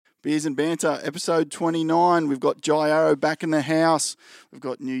Beers and Banter, episode 29. We've got Jai Arrow back in the house. We've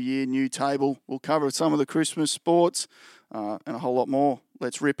got New Year, new table. We'll cover some of the Christmas sports and a whole lot more.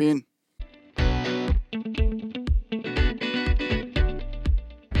 Let's rip in.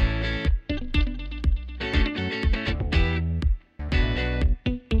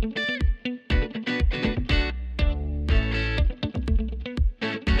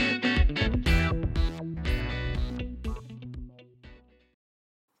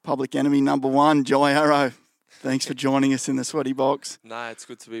 Public enemy number one, Jai Arrow. Thanks for joining us in the sweaty box. No, it's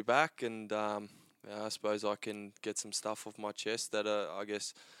good to be back, and I suppose I can get some stuff off my chest that I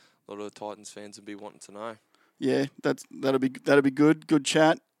guess a lot of the Titans fans would be wanting to know. Yeah, that'll be good. Good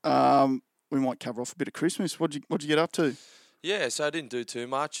chat. We might cover off a bit of Christmas. What'd you get up to? Yeah, so I didn't do too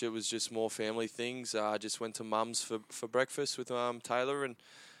much. It was just more family things. I just went to Mum's for breakfast with Taylor, and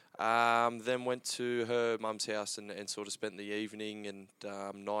then went to her mum's house and sort of spent the evening and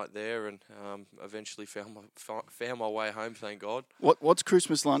night there, and eventually found my way home. Thank God. What's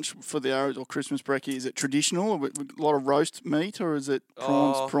Christmas lunch for the Arrows or Christmas brekkie? Is it traditional, or a lot of roast meat, or is it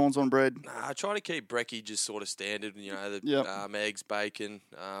prawns on bread? Nah, I try to keep brekkie just sort of standard. You know, eggs, bacon,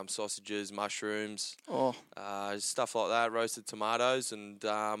 sausages, mushrooms, stuff like that. Roasted tomatoes, and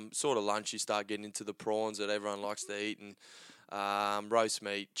sort of lunch you start getting into the prawns that everyone likes to eat, and roast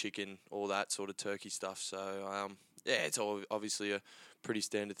meat, chicken, all that sort of turkey stuff. So, it's obviously a pretty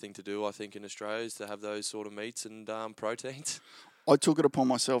standard thing to do, I think, in Australia, is to have those sort of meats and proteins. I took it upon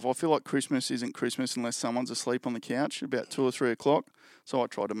myself. I feel like Christmas isn't Christmas unless someone's asleep on the couch about 2 or 3 o'clock. So I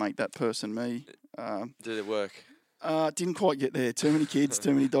tried to make that person me. Did it work? Didn't quite get there. Too many kids,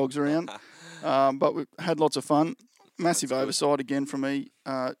 too many dogs around. But we had lots of fun. Massive oversight again from me.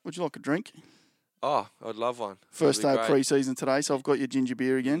 Would you like a drink? Oh, I'd love one. First day of pre-season today, so I've got your ginger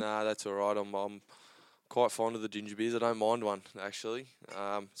beer again. Nah, that's all right. I'm quite fond of the ginger beers. I don't mind one, actually,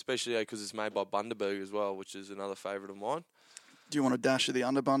 especially because it's made by Bundaberg as well, which is another favourite of mine. Do you want a dash of the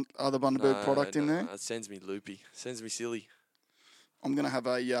other Bundaberg product in there? It sends me loopy. Sends me silly. I'm going to have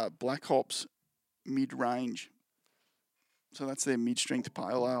a Black Hops mid-range. So that's their mid-strength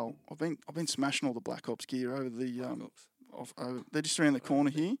pale ale. I've been smashing all the Black Hops gear over the... they're just around the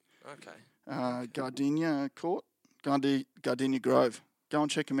corner here. Okay. Gardenia Court, Gardenia Grove. Go and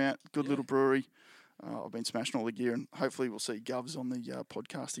check them out. Good little brewery. I've been smashing all the gear, and hopefully we'll see Govs on the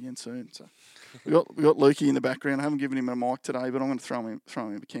podcast again soon. So we got Lukey in the background. I haven't given him a mic today, but I'm going to throw him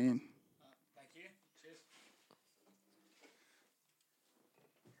a can. Thank you. Cheers.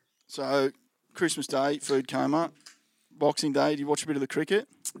 So Christmas Day, food coma. Boxing Day, do you watch a bit of the cricket?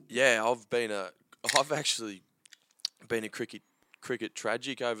 Yeah, I've actually been a cricket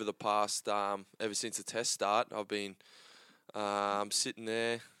tragic over the past, ever since the test start. I've been sitting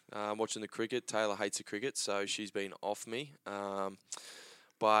there watching the cricket. Taylor hates the cricket, so she's been off me.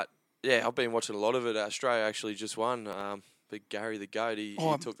 But, yeah, I've been watching a lot of it. Australia actually just won. Big Gary the GOAT, he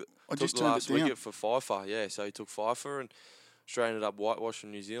took the last wicket for Pfeiffer. Yeah, so he took Pfeiffer, and Australia ended up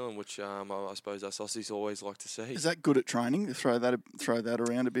whitewashing New Zealand, which I suppose us Aussies always like to see. Is that good at training, to throw that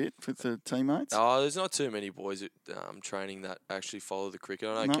around a bit with the teammates? Oh, there's not too many boys at training that actually follow the cricket.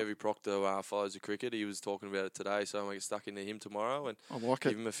 I know Kevin Proctor follows the cricket. He was talking about it today, so I'm going to get stuck into him tomorrow and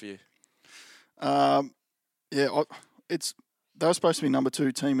give him a few. They were supposed to be number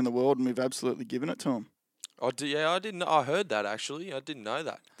 2 team in the world, and we've absolutely given it to them. I didn't. I heard that actually. I didn't know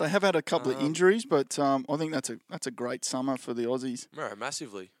that. They have had a couple of injuries, but I think that's a great summer for the Aussies. Yeah,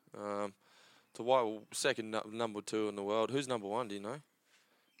 massively. Second number 2 in the world. Who's number 1? Do you know?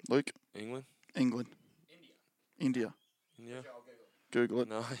 Luke. England. India. Yeah. Google it.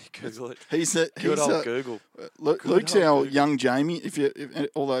 No, Google it. He's old Google. Luke's our young Jamie. If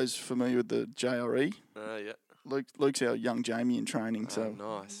all those familiar with the JRE. Yeah. Luke's our young Jamie in training. So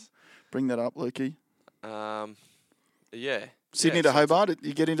nice. Bring that up, Lukey. Yeah. Sydney to Hobart.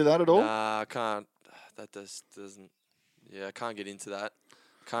 You get into that at all? Nah, I can't. That doesn't. Yeah, I can't get into that.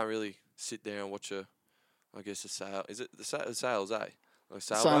 Can't really sit there and watch a sail. Is it the sails? Like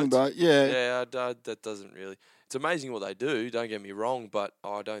sailing boat. Yeah. Yeah. That doesn't really. It's amazing what they do. Don't get me wrong, but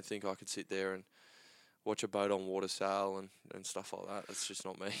I don't think I could sit there and watch a boat on water sail and stuff like that. That's just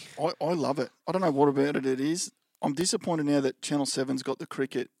not me. I love it. I don't know what about it is. I'm disappointed now that Channel 7's got the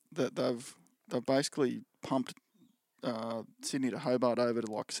cricket, that they've basically pumped Sydney to Hobart over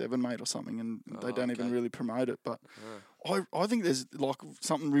to like 7, mate, or something, and they don't even really promote it. But I think there's like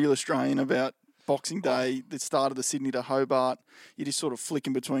something real Australian about Boxing Day, the start of the Sydney to Hobart. You're just sort of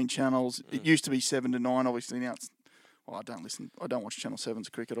flicking between channels. It used to be 7 to 9, obviously now it's... Well, I don't watch Channel 7's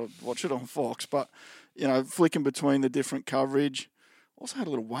cricket. I watch it on Fox. But, flicking between the different coverage. Also had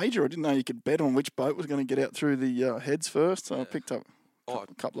a little wager. I didn't know you could bet on which boat was going to get out through the heads first. So I picked up Oh,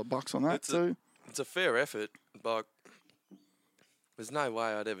 a couple of bucks on that it's too. It's a fair effort, but there's no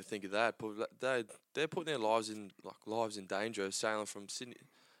way I'd ever think of that. But they're putting their lives in danger, sailing from Sydney.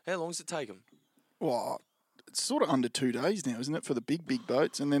 How long does it take them? Well, it's sort of under 2 days now, isn't it, for the big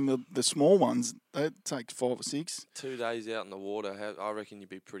boats? And then the small ones, that takes 5 or 6. 2 days out in the water. I reckon you'd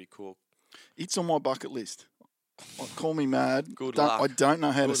be pretty cool. It's on my bucket list. Call me mad. Good Don't- luck. I don't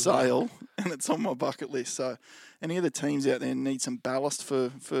know how to Good luck. sail, and it's on my bucket list. So, any of the teams out there need some ballast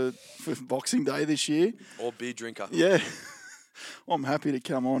for Boxing Day this year? Or beer drinker. Yeah, I'm happy to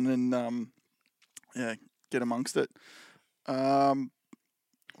come on and get amongst it.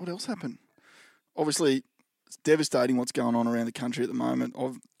 What else happened? Obviously, it's devastating what's going on around the country at the moment.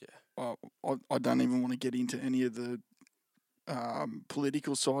 I don't even want to get into any of the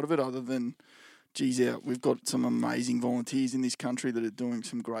political side of it, other than, geez, we've got some amazing volunteers in this country that are doing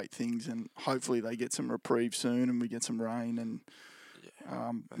some great things, and hopefully they get some reprieve soon and we get some rain. And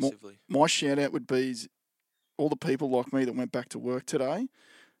Massively. my shout out would be is all the people like me that went back to work today,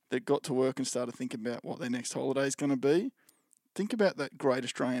 that got to work and started thinking about what their next holiday is going to be. Think about that Great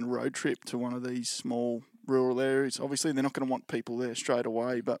Australian road trip to one of these small rural areas. Obviously, they're not going to want people there straight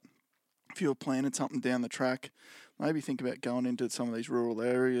away, but if you're planning something down the track, maybe think about going into some of these rural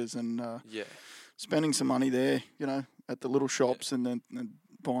areas and spending some money there, at the little shops and then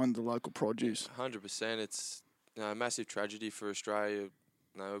buying the local produce. 100%. It's a massive tragedy for Australia.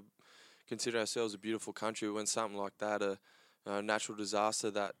 Consider ourselves a beautiful country. When something like that, a natural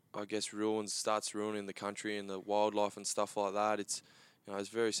disaster that I guess starts ruining the country and the wildlife and stuff like that. It's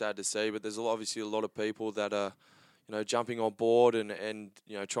very sad to see, but there's obviously a lot of people that are jumping on board and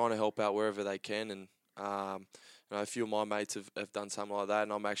trying to help out wherever they can. And a few of my mates have done something like that,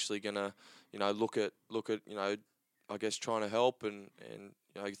 and I'm actually gonna look at I guess trying to help and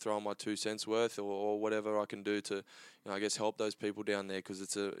throw in my 2 cents worth or whatever I can do to I guess help those people down there, because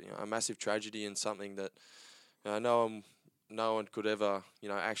it's a massive tragedy and something that no one could ever,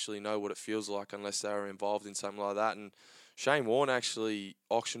 actually know what it feels like unless they were involved in something like that. And Shane Warne actually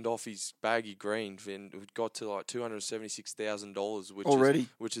auctioned off his baggy green and it got to like $276,000,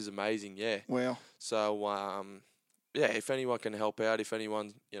 which is amazing. Yeah. Wow. So if anyone can help out, if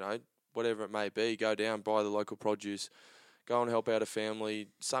anyone whatever it may be, go down, buy the local produce, go and help out a family,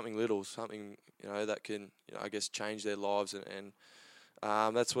 something little, something that can I guess change their lives, and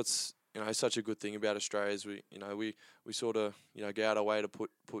that's what's such a good thing about Australia is we sort of go out our way to put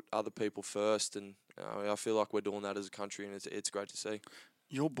other people first, and I feel like we're doing that as a country, and it's great to see.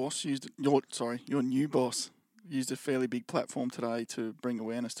 Your new boss used a fairly big platform today to bring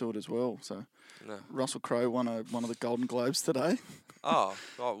awareness to it as well. So Russell Crowe won one of the Golden Globes today. Oh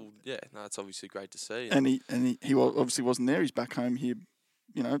yeah, no, it's obviously great to see. And he obviously wasn't there. He's back home here,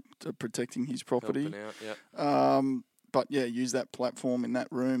 protecting his property. Helping out, yeah. But yeah, use that platform in that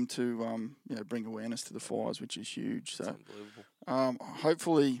room to bring awareness to the fires, which is huge. So unbelievable.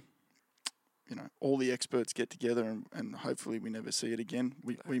 Hopefully, all the experts get together and hopefully we never see it again.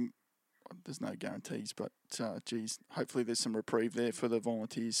 We there's no guarantees, but hopefully there's some reprieve there for the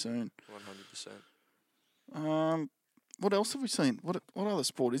volunteers soon. 100%. What else have we seen? What other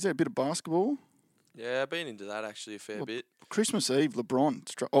sport? Is there a bit of basketball? Yeah, I've been into that actually a fair bit. Christmas Eve,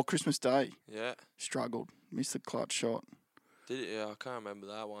 LeBron. Christmas Day. Yeah. Struggled. Missed the clutch shot. Did it? Yeah, I can't remember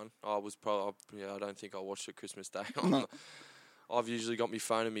that one. I don't think I watched it Christmas Day. No. I've usually got my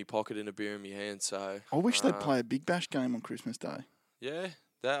phone in my pocket and a beer in my hand, so... I wish they'd play a Big Bash game on Christmas Day. Yeah,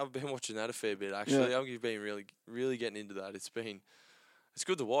 I've been watching that a fair bit, actually. I've been really, really getting into that. It's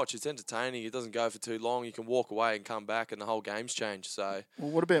good to watch. It's entertaining. It doesn't go for too long. You can walk away and come back, and the whole game's changed. So,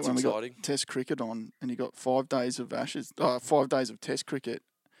 well, what about when exciting. we got Test cricket on, and you got 5 days of Ashes, 5 days of Test cricket,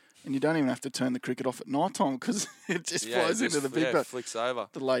 and you don't even have to turn the cricket off at night time because it just flows into the Big Bash. Flicks over.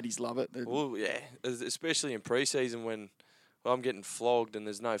 The ladies love it. Well, yeah, especially in pre-season when I'm getting flogged and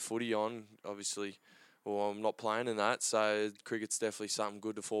there's no footy on, obviously. Well, I'm not playing in that, so cricket's definitely something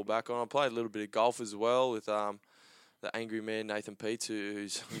good to fall back on. I played a little bit of golf as well with the angry man Nathan Peets,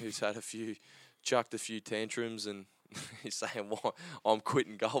 who's chucked a few tantrums, and he's saying, "Why I'm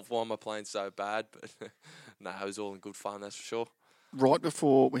quitting golf? Why am I playing so bad?" But no, it was all in good fun, that's for sure. Right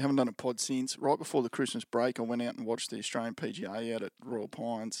before, we haven't done a pod since, right before the Christmas break, I went out and watched the Australian PGA out at Royal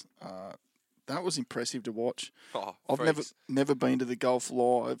Pines. That was impressive to watch. Oh, I've never been to the golf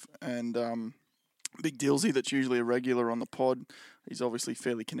live, and Big Dilsey, that's usually a regular on the pod, he's obviously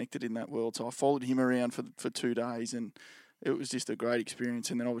fairly connected in that world. So I followed him around for 2 days, and it was just a great experience.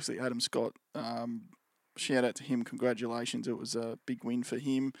 And then obviously Adam Scott, shout out to him, congratulations. It was a big win for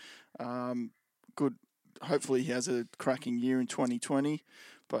him. Good. Hopefully he has a cracking year in 2020.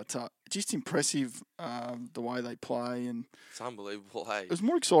 But just impressive the way they play, and It's unbelievable, hey. it was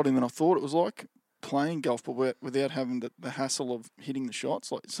more exciting than I thought. It was like playing golf, but without having the hassle of hitting the shots.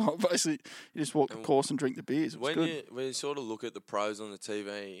 Like, so basically, you just walk the course and drink the beers. It was good. When you sort of look at the pros on the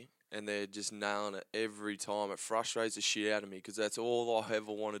TV and they're just nailing it every time, it frustrates the shit out of me because that's all I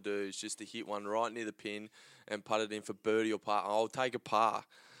ever want to do is just to hit one right near the pin and putt it in for birdie or par. I'll take a par.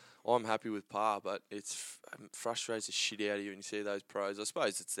 I'm happy with par, but it frustrates the shit out of you when you see those pros. I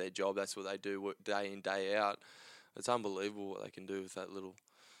suppose it's their job. That's what they do work day in, day out. It's unbelievable what they can do with that little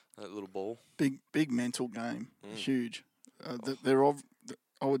ball. Big mental game. Huge. I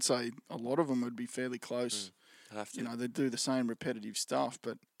would say a lot of them would be fairly close. Have to. You know, they do the same repetitive stuff,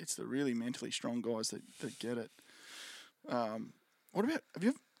 but it's the really mentally strong guys that get it. What about, have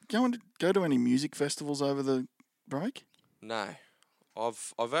you go to any music festivals over the break? No.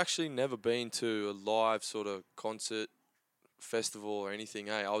 I've actually never been to a live sort of concert festival or anything.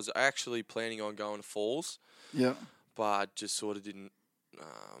 I was actually planning on going to Falls, Yeah. but just sort of didn't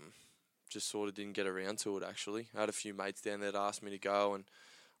get around to it. Actually, I had a few mates down there that asked me to go, and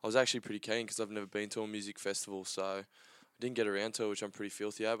I was actually pretty keen because I've never been to a music festival, so I didn't get around to it, which I'm pretty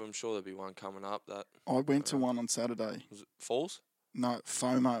filthy at. But I'm sure there'll be one coming up. That I went to one on Saturday. was it Falls. No,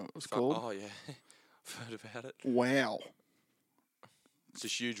 FOMO it was called. Oh yeah, I've heard about it. Wow. It's a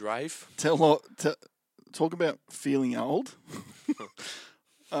huge rave. Talk about feeling old.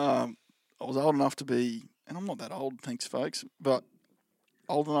 I was old enough to be, and I'm not that old, thanks, folks, but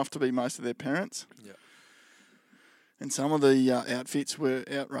old enough to be most of their parents. Yeah. And some of the outfits were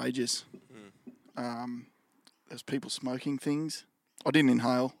outrageous. There's people smoking things. I didn't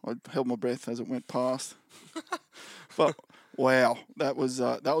inhale. I held my breath as it went past. But wow, that was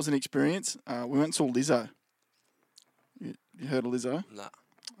an experience. We went and saw Lizzo. You heard of Lizzo? Nah.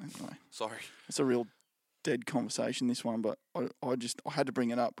 Anyway, Sorry. it's a real dead conversation, this one, but I had to bring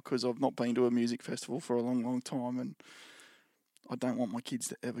it up because I've not been to a music festival for a long, long time, and I don't want my kids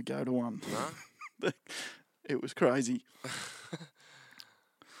to ever go to one. No? It was crazy.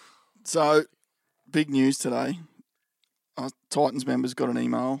 So, big news today. Titans members got an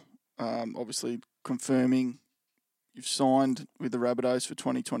email, obviously confirming you've signed with the Rabbitohs for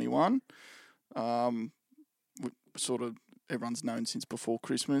 2021. Sort of everyone's known since before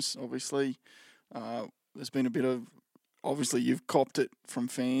Christmas, obviously. There's been a bit of, obviously you've copped it from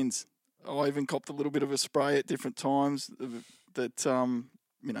fans. I even copped a little bit of a spray at different times that,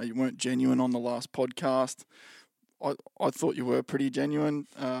 you weren't genuine on the last podcast. I thought you were pretty genuine.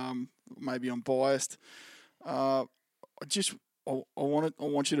 Maybe I'm biased. I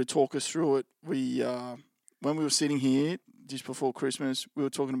want you to talk us through it. When we were sitting here just before Christmas, we were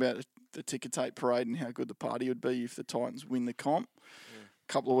talking about the ticker tape parade and how good the party would be if the Titans win the comp. Yeah.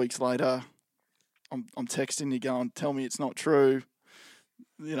 A couple of weeks later, I'm texting you going, tell me it's not true.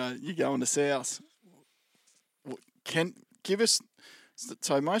 You know, you're going to South. Can give us,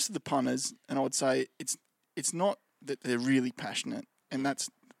 so most of the punters, and I would say it's not that they're really passionate, and that's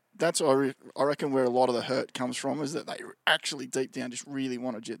I reckon where a lot of the hurt comes from is that they actually deep down just really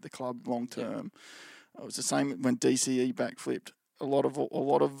want to jet the club long term. Yeah. It was the same when DCE backflipped. A lot of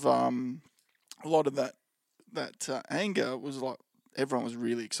that anger was like everyone was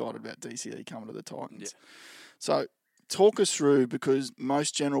really excited about DCE coming to the Titans. Yeah. So talk us through, because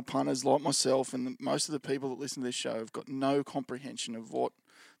most general punters like myself and most of the people that listen to this show have got no comprehension of what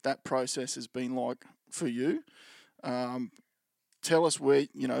that process has been like for you. Tell us where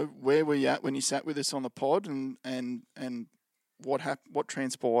were you at when you sat with us on the pod, and what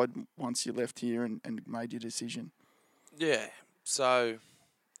transpired once you left here and made your decision. Yeah. So,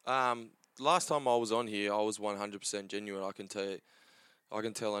 last time I was on here, I was 100% genuine. I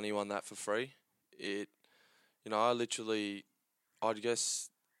can tell anyone that for free. I'd guess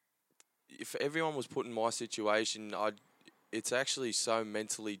if everyone was put in my situation, it's actually so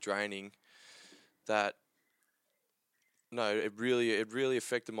mentally draining that it really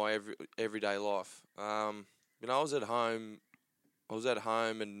affected my everyday life. I was at home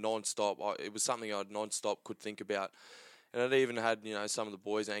and non-stop. It was something I'd non-stop could think about. And I'd even had, some of the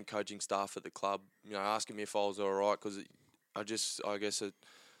boys and coaching staff at the club, asking me if I was all right, because I guess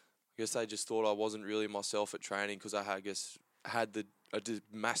they just thought I wasn't really myself at training, because I had a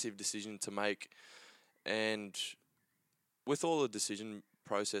massive decision to make. And with all the decision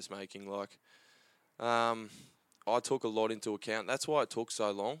process making, I took a lot into account. That's why it took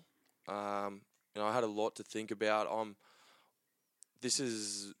so long. I had a lot to think about. This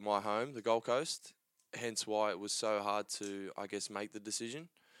is my home, the Gold Coast. Hence why it was so hard to, make the decision.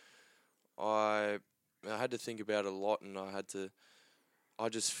 I had to think about it a lot, and I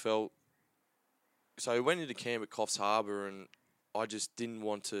just felt. So we went into camp at Coffs Harbour, and I just didn't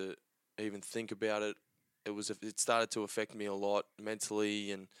want to even think about it. It started to affect me a lot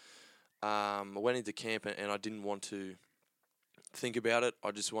mentally, and I went into camp and I didn't want to think about it.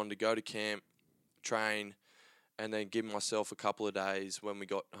 I just wanted to go to camp, train, and then give myself a couple of days when we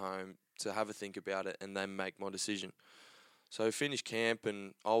got home to have a think about it and then make my decision. So I finished camp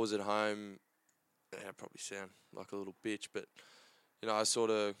and I was at home. I probably sound like a little bitch, but I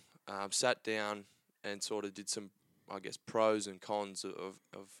sort of sat down and sort of did some, I guess, pros and cons of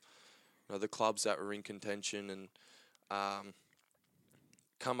the clubs that were in contention, and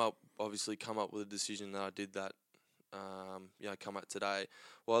come up with a decision that I did that come up today.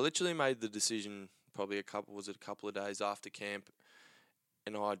 Well, I literally made the decision probably a couple of days after camp,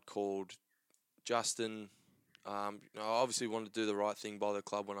 and I'd called Justin. I obviously wanted to do the right thing by the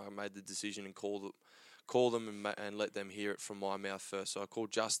club when I made the decision and call them and let them hear it from my mouth first. So I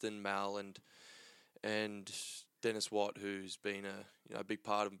called Justin, Mal, and Dennis Watt, who's been a big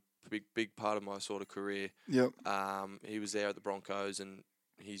part of my sort of career. Yep. He was there at the Broncos, and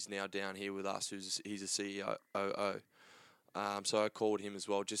he's now down here with us. He's a CEO. So I called him as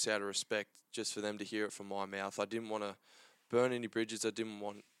well, just out of respect, just for them to hear it from my mouth. I didn't want to burn any bridges. I didn't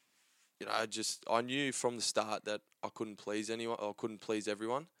want, I knew from the start that I couldn't please anyone. I couldn't please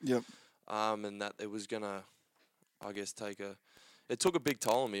everyone. Yep. And that it was gonna, I guess, it took a big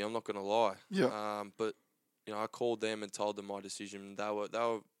toll on me. I'm not gonna lie. Yeah. But I called them and told them my decision. They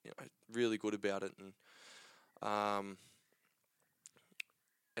were really good about it,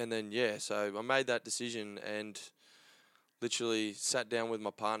 and then so I made that decision and literally sat down with my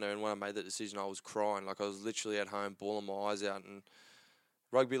partner. And when I made that decision, I was crying. Like, I was literally at home bawling my eyes out. And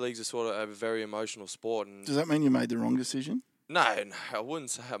rugby league's a sort of a very emotional sport. And does that mean you made the wrong decision? No, I wouldn't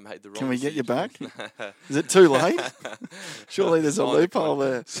say I made the wrong decision. Can we get you back? Is it too late? Surely there's a loophole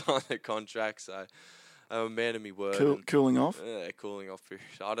there. Signed the contract, so I'm a man of my word. Cooling off? Yeah, cooling off period.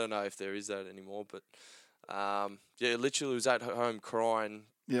 I don't know if there is that anymore, but literally was at home crying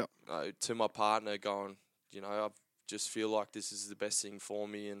to my partner, going, I just feel like this is the best thing for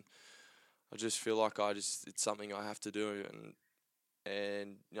me, and I just feel like it's something I have to do.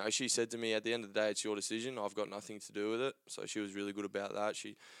 And she said to me, at the end of the day, it's your decision. I've got nothing to do with it. So she was really good about that.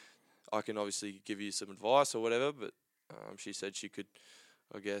 I can obviously give you some advice or whatever, but she said she could,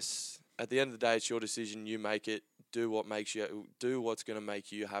 I guess, at the end of the day, it's your decision. You make it. Do what's going to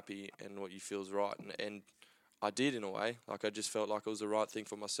make you happy and what you feel is right. And I did, in a way. Like, I just felt like it was the right thing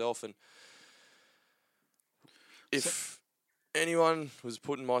for myself. And if anyone was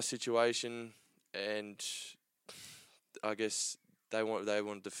put in my situation, and I guess they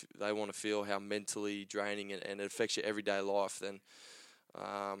want to feel how mentally draining and it affects your everyday life, then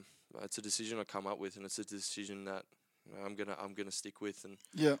it's a decision I come up with, and it's a decision that I'm gonna stick with, and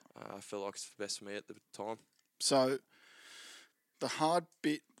I feel like it's the best for me at the time. So the hard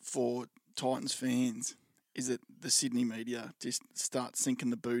bit for Titans fans is that the Sydney media just start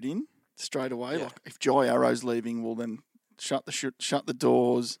sinking the boot in straight away. Yeah. Like, if Jai Arrow's leaving, well, then shut the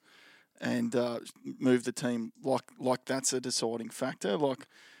doors and move the team like that's a deciding factor.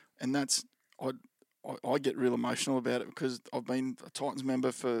 And that's I get real emotional about it, because I've been a Titans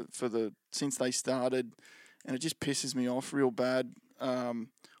member since they started, and it just pisses me off real bad. I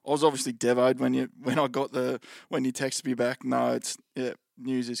was obviously devoed when you texted me back. No,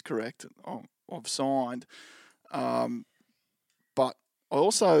 news is correct. I've signed, but I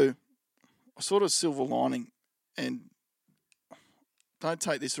also sort of silver lining, and don't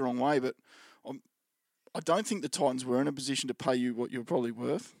take this the wrong way, but I don't think the Titans were in a position to pay you what you're probably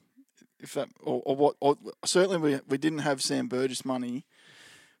worth. If that, certainly we didn't have Sam Burgess money.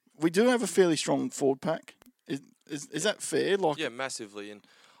 We do have a fairly strong forward pack. Is that fair? Yeah, massively. And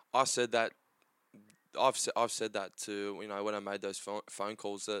I said that. I've said that too. When I made those phone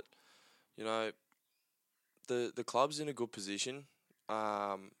calls, that the club's in a good position.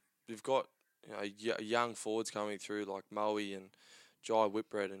 We've got young forwards coming through like Moe and Jai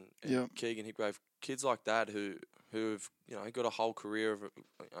Whitbread and Keegan Hicgrave, kids like that who've got a whole career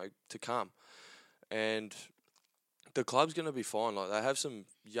to come, and the club's going to be fine. Like, they have some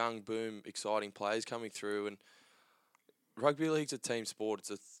young, boom, exciting players coming through, and rugby league's a team sport.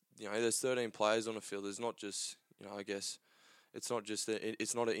 There's 13 players on the field. There's not just I guess it's not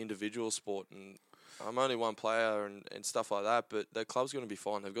an individual sport, and I'm only one player and stuff like that. But the club's going to be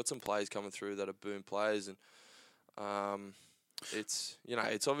fine. They've got some players coming through that are boom players, and it's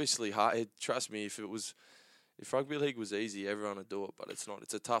obviously hard. Trust me, if rugby league was easy, everyone would do it, but it's not.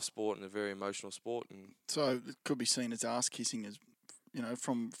 It's a tough sport and a very emotional sport, and so it could be seen as ass kissing, as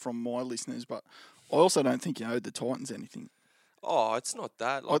from my listeners. But I also don't think you owed the Titans anything. Oh, it's not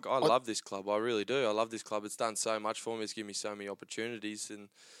that. Like, I I- love this club. I really do. I love this club. It's done so much for me. It's given me so many opportunities. And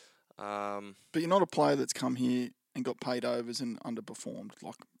But you're not a player that's come here and got paid overs and underperformed.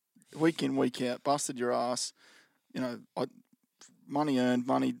 Like week in, week out, busted your ass. You know, money earned,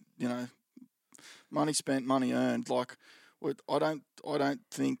 money. You know, money spent, money earned. Like, I don't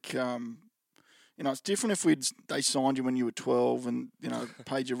think. You know, it's different if they signed you when you were 12 and, you know,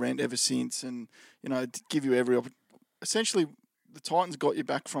 paid your rent ever since and, you know, give you every essentially the Titans got you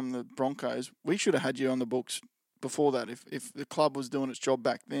back from the Broncos. We should have had you on the books before that. If the club was doing its job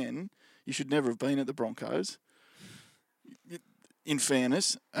back then, you should never have been at the Broncos, in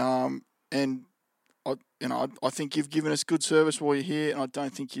fairness. And I think you've given us good service while you're here, and I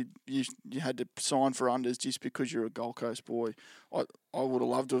don't think you had to sign for unders just because you're a Gold Coast boy. I would have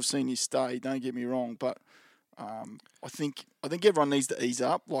loved to have seen you stay. Don't get me wrong, but I think everyone needs to ease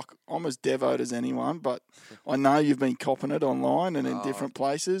up. Like, I'm as devout as anyone, but I know you've been copping it online and in different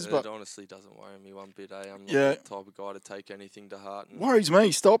places. It But honestly doesn't worry me one bit. I'm not Yeah. the type of guy to take anything to heart. And worries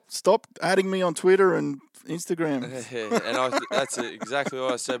me. Stop adding me on Twitter and Instagram. and that's exactly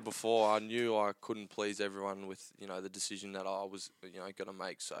what I said before. I knew I couldn't please everyone with, you know, the decision that I was, you know, going to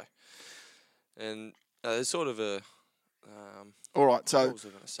make. So, and there's sort of a All right, what so was I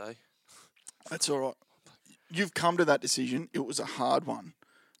going to say? that's all right. You've come to that decision. It was a hard one.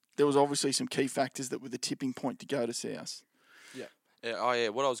 There was obviously some key factors that were the tipping point to go to South. Yeah. Oh, yeah.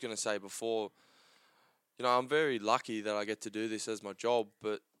 What I was going to say before, you know, I'm very lucky that I get to do this as my job,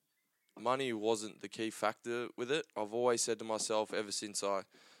 but money wasn't the key factor with it. I've always said to myself ever since I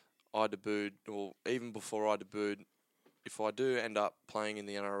debuted, or even before I debuted, if I do end up playing in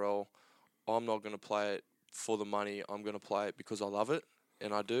the NRL, I'm not going to play it for the money. I'm going to play it because I love it,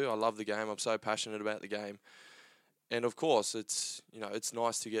 and I do. I love the game. I'm so passionate about the game. And of course, it's, you know, it's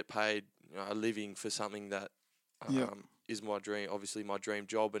nice to get paid, you know, a living for something that is my dream, obviously my dream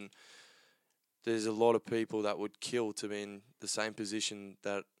job. And there's a lot of people that would kill to be in the same position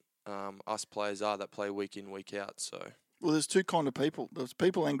that us players are, that play week in, week out. So, Well, there's two kind of people. There's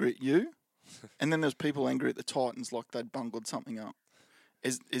people angry at you, and then there's people angry at the Titans like they'd bungled something up.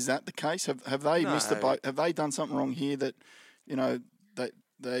 Is that the case? Have they missed the boat? Have they done something wrong here that, you know,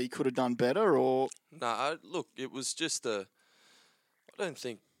 they could have done better? Or no, look, it was just I don't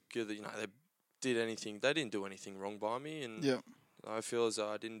think that, you know, they did anything. They didn't do anything wrong by me, and yeah, I feel as though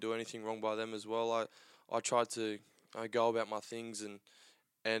I didn't do anything wrong by them as well. I tried to go about my things, and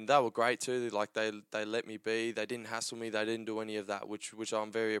they were great too. Like, they let me be. They didn't hassle me. They didn't do any of that, which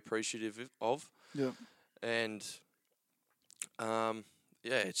I'm very appreciative of. yeah. And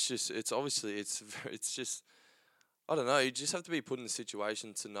yeah, it's just I don't know. You just have to be put in a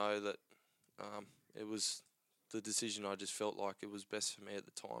situation to know that it was the decision. I just felt like it was best for me at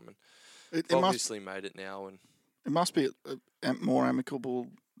the time, and It obviously made it now. And must be more amicable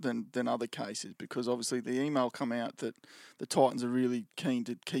than other cases, because obviously the email come out that the Titans are really keen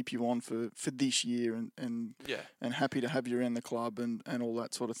to keep you on for this year and yeah, and happy to have you around the club and all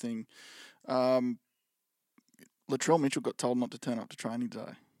that sort of thing. Latrell Mitchell got told not to turn up to training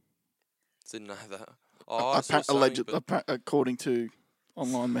today. didn't know that. Oh, I saw something, but According to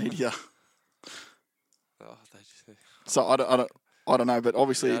online media. they just, So I don't know, but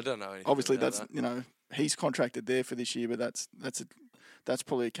obviously, yeah, I don't know anything obviously about that's that. you know, he's contracted there for this year, but that's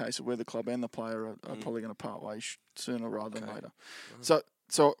probably a case of where the club and the player are probably going to part ways sooner rather than Okay. later.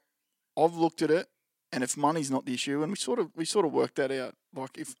 So I've looked at it, and if money's not the issue, and we sort of worked that out.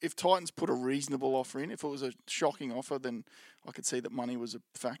 Like, if Titans put a reasonable offer in, if it was a shocking offer, then I could see that money was a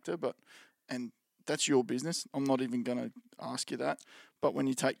factor. And that's your business. I'm not even going to ask you that. But when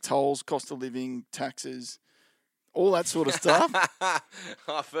you take tolls, cost of living, taxes, all that sort of stuff.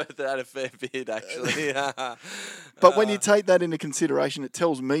 I've heard that a fair bit, actually. But when you take that into consideration, it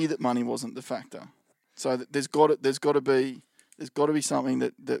tells me that money wasn't the factor. So there's got to be something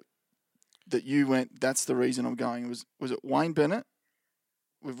that you went, that's the reason I'm going. Was it Wayne Bennett?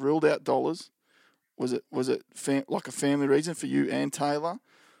 We've ruled out dollars. Was it like a family reason for you and Taylor,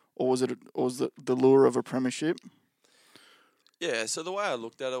 or was it the lure of a premiership? Yeah. So the way I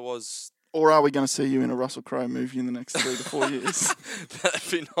looked at it was, Or are we going to see you in a Russell Crowe movie in the next 3 to 4 years?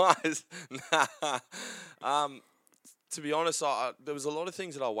 that'd be nice. Nah. To be honest, there was a lot of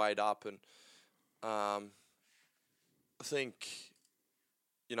things that I weighed up, and I think,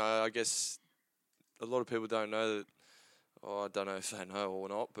 you know, I guess a lot of people don't know that. Oh, I don't know if they know or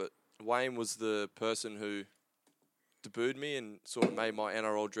not, but Wayne was the person who debuted me and sort of made my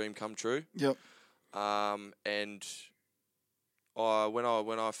NRL dream come true. Yep. And when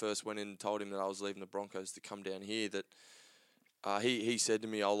I first went in and told him that I was leaving the Broncos to come down here, that he said to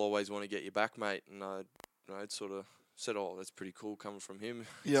me, "I'll always want to get you back, mate." And I'd sort of said, "Oh, that's pretty cool coming from him."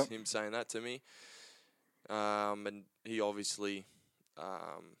 Yep. Him saying that to me, and he obviously,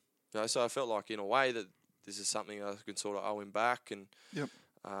 so I felt like in a way that this is something I can sort of owe him back, and Yep.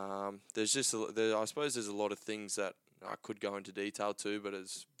 there's just I suppose there's a lot of things that I could go into detail to, but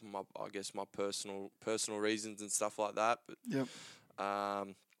it's I guess my personal reasons and stuff like that. But Yep.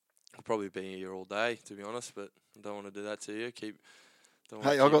 I'll probably be here all day, to be honest, but I don't want to do that to you.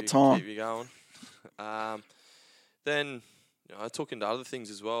 Hey, I got time. Keep you going. Then I took into other things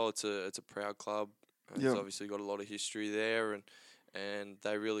as well. It's a proud club. It's Yep. obviously got a lot of history there, and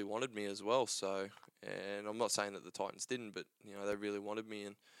they really wanted me as well. So, and I'm not saying that the Titans didn't, but they really wanted me,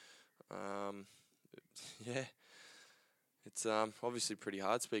 and yeah, it's obviously pretty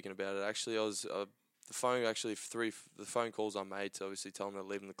hard speaking about it. Actually, I was the phone calls I made to obviously tell them they're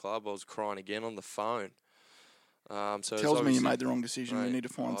leaving the club. I was crying again on the phone. So Tells me you made the wrong decision. Right. We need to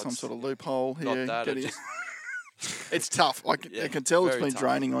find some it's sort of loophole not here. that, Get it it- just- It's tough. I Yeah, can tell it's very been tough.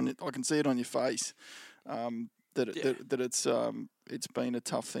 draining on it. I can see it on your face. That Yeah. it's been a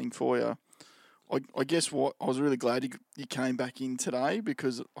tough thing for you. I guess what I was really glad you came back in today,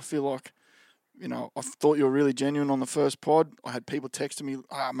 because I feel like, I thought you were really genuine on the first pod. I had people texting me,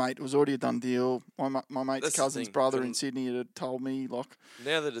 mate, it was already a done deal. My mate's That's the cousin's thing. brother in Sydney had told me, like,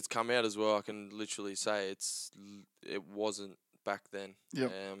 Now that it's come out as well, I can literally say it wasn't back then.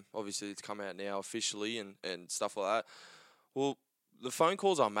 Yep. Obviously, it's come out now officially and stuff like that. Well, the phone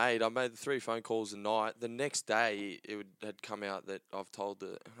calls I made the 3 phone calls a night. The next day, had come out that I've told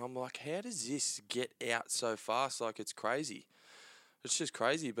and I'm like, how does this get out so fast? Like, it's crazy. It's just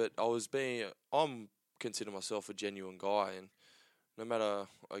crazy. But I'm consider myself a genuine guy, and no matter,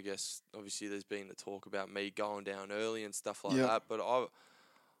 I guess, obviously there's been the talk about me going down early and stuff like Yep. that. But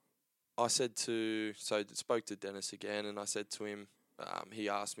I spoke to Dennis again, and I said to him, he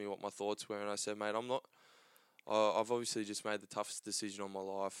asked me what my thoughts were, and I said, mate, I've obviously just made the toughest decision of my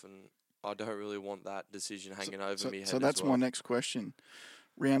life, and I don't really want that decision hanging over me head. So that's as well. my next question.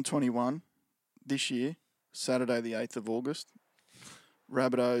 Round 21 this year, Saturday the 8th of August,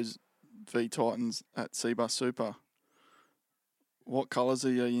 Rabbitohs v Titans at Seabus Super. What colours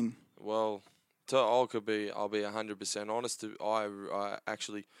are you in? Well, I'll be 100% honest. I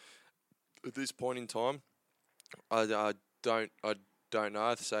actually, at this point in time, I don't know.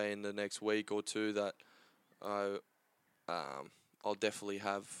 I'd say in the next week or two that I'll definitely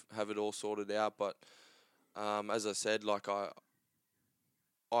have it all sorted out. But as I said, like I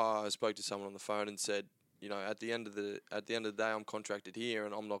spoke to someone on the phone and said, at the end of the day, I'm contracted here,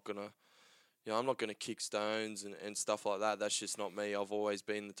 and I'm not gonna kick stones and stuff like that. That's just not me. I've always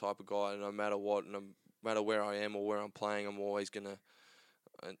been the type of guy, no matter what, no matter where I am or where I'm playing, I'm always gonna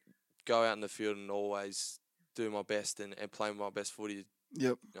go out in the field and always do my best and play my best footy,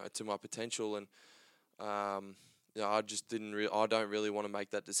 Yep. to my potential. And I just I don't really want to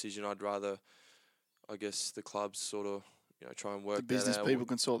make that decision. I'd rather, I guess, the clubs sort of try and work The business that out. people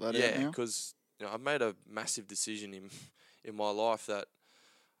can sort that out Yeah, now. because I've made a massive decision in my life that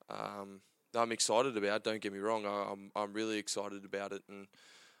I'm excited about. Don't get me wrong, I'm really excited about it,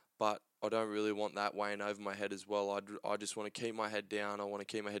 but I don't really want that weighing over my head as well. I just want to keep my head down. I want to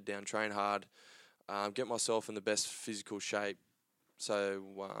keep my head down, train hard, get myself in the best physical shape. So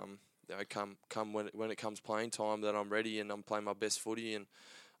come when it comes playing time, that I'm ready and I'm playing my best footy and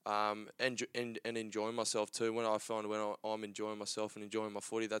enjoying myself too. When I'm enjoying myself and enjoying my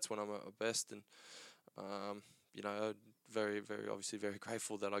footy, that's when I'm at my best. And very, very obviously very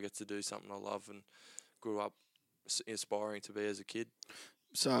grateful that I get to do something I love and grew up aspiring to be as a kid.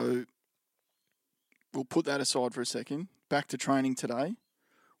 So we'll put that aside for a second. Back to training today.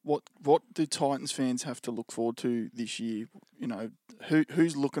 What do Titans fans have to look forward to this year?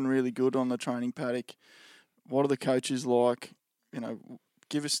 Who's looking really good on the training paddock? What are the coaches like?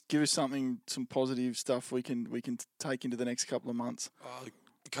 Give us something, some positive stuff we can take into the next couple of months.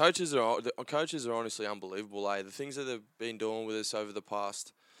 The coaches are honestly unbelievable. The things that they've been doing with us over the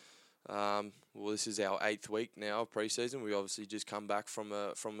past. This is our 8th week now of preseason. We obviously just come back from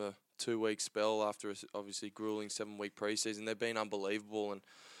a 2-week spell after a obviously grueling 7-week preseason. They've been unbelievable, and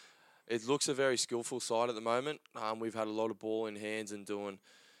it looks a very skillful side at the moment. We've had a lot of ball in hands and doing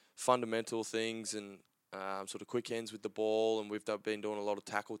fundamental things and sort of quick hands with the ball, and we've been doing a lot of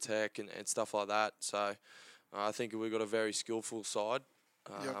tackle tech and stuff like that. So I think we've got a very skillful side.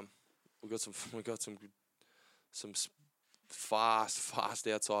 Yep. We've got some fast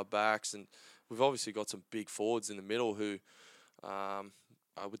outside backs, and we've obviously got some big forwards in the middle who are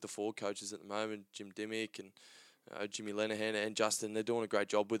with the forward coaches at the moment, Jim Dimmick and Jimmy Lenahan and Justin. They're doing a great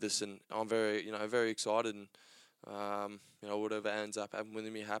job with us, and I'm very excited. And whatever ends up happening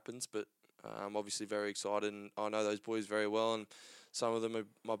with me happens, but obviously very excited, and I know those boys very well, and some of them are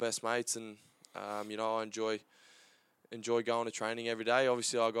my best mates, and I enjoy going to training every day.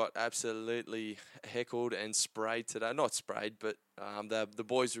 Obviously, I got absolutely heckled and sprayed today. Not sprayed, but the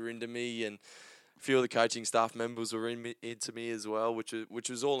boys were into me, and a few of the coaching staff members were into me as well, which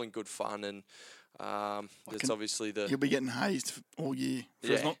was all in good fun. And there's obviously You'll be getting hazed all year.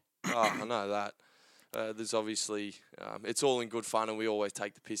 Yeah. I know that. There's obviously it's all in good fun, and we always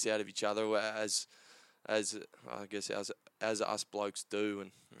take the piss out of each other as I guess as us blokes do,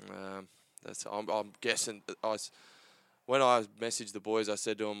 and I'm guessing when I messaged the boys, I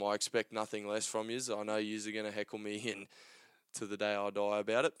said to them, I expect nothing less from yous. I know yous are going to heckle me in to the day I die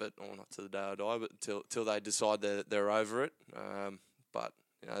about it, but or not to the day I die, but till they decide they're over it. But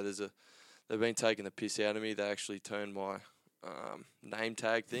they've been taking the piss out of me. They actually turned my name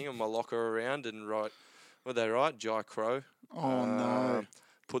tag thing on my locker around and write Jai Crow. Oh no!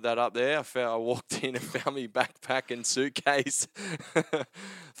 Put that up there. I walked in and found my backpack and suitcase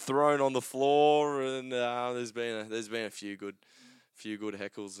thrown on the floor, and there's been a few good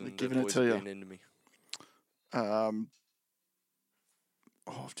heckles, and the boys have been into me.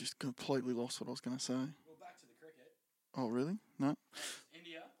 I've just completely lost what I was going to say. Well, back to the cricket. Oh really? No.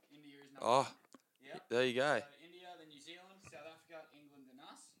 India is number one. Yeah. There you go. So India, then New Zealand, South Africa, England, and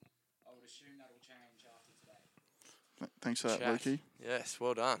us. I would assume that will change after today. Thanks for that, Lukey. Yes,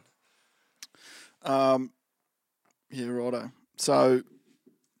 well done. Yeah, righto. So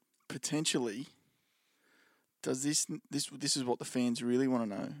potentially, does this is what the fans really want to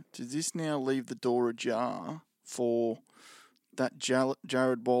know? Does this now leave the door ajar for that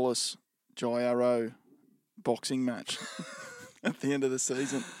Jared Wallace Jai Arrow boxing match at the end of the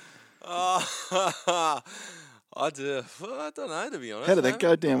season? I don't know, to be honest. How did that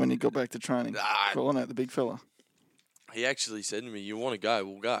go down when you got back to training? Calling out the big fella. He actually said to me, "You want to go?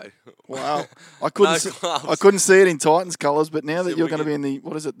 We'll go." Wow, I couldn't see it in Titans colours, but now that you're going to be in the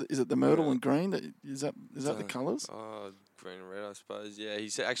what is it? Is it the myrtle and green? Is that the colours? Green and red, I suppose. Yeah,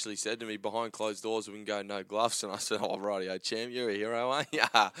 he actually said to me, behind closed doors, we can go no gloves, and I said, "Oh, rightio, champ, you're a hero, aren't you?"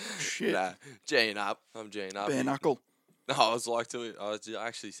 Shit. Nah, G'ing up. I'm G'ing up. Bare knuckle. No, I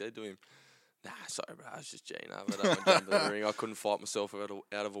actually said to him, "Nah, sorry, bro. I was just G'ing up. I don't want to jump in the ring. I couldn't fight myself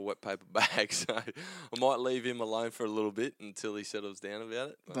out of a wet paper bag, so I might leave him alone for a little bit until he settles down about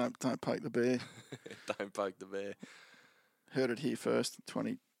it." Don't poke the bear. Don't poke the bear. Heard it here first.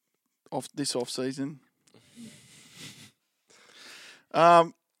 This off season.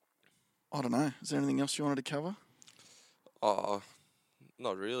 I don't know. Is there anything else you wanted to cover? Oh,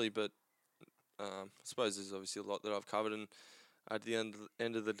 not really, but I suppose there's obviously a lot that I've covered, and at the end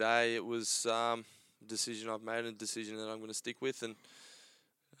of the day, it was a decision I've made and a decision that I'm going to stick with, and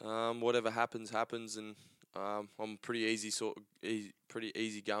whatever happens, and I'm a pretty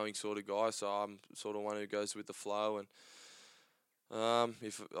easy going sort of guy, so I'm sort of one who goes with the flow, and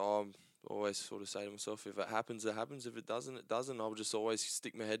if I'm always sort of say to myself, if it happens, it happens. If it doesn't, it doesn't. I'll just always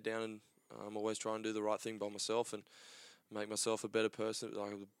stick my head down and always try and do the right thing by myself and make myself a better person,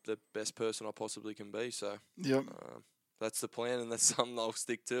 like the best person I possibly can be. So yep. That's the plan, and that's something I'll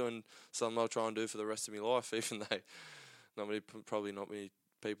stick to, and something I'll try and do for the rest of my life, even though probably not many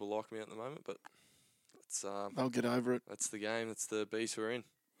people like me at the moment, but it's they'll get over it. That's the game. That's the beast we're in.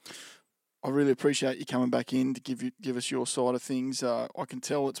 I really appreciate you coming back in to give us your side of things. I can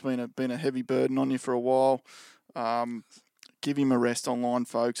tell it's been a heavy burden on you for a while. Give him a rest online,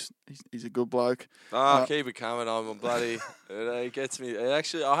 folks. He's a good bloke. Keep it coming. I'm a bloody. It gets me.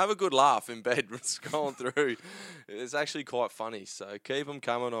 Actually, I have a good laugh in bed scrolling through. It's actually quite funny. So keep them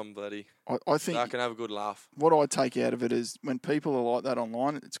coming on, bloody. I think I can have a good laugh. What I take out of it is when people are like that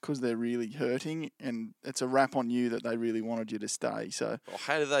online, it's because they're really hurting, and it's a rap on you that they really wanted you to stay. So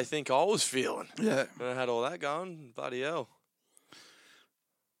how did they think I was feeling? Yeah, when I had all that going, bloody hell.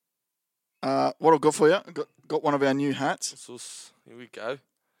 What I've got for you, I've got one of our new hats. Here we go.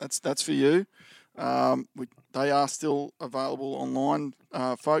 That's for you. They are still available online,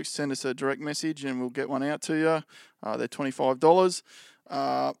 folks. Send us a direct message and we'll get one out to you. They're $25.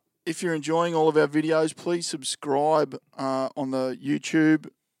 If you're enjoying all of our videos, please subscribe on the YouTube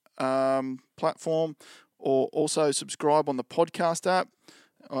platform, or also subscribe on the podcast app.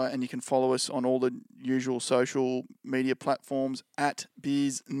 And you can follow us on all the usual social media platforms at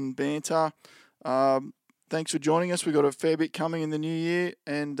Beers and Banter. Thanks for joining us. We've got a fair bit coming in the new year,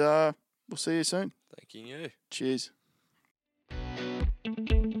 and we'll see you soon. Thank you. Cheers.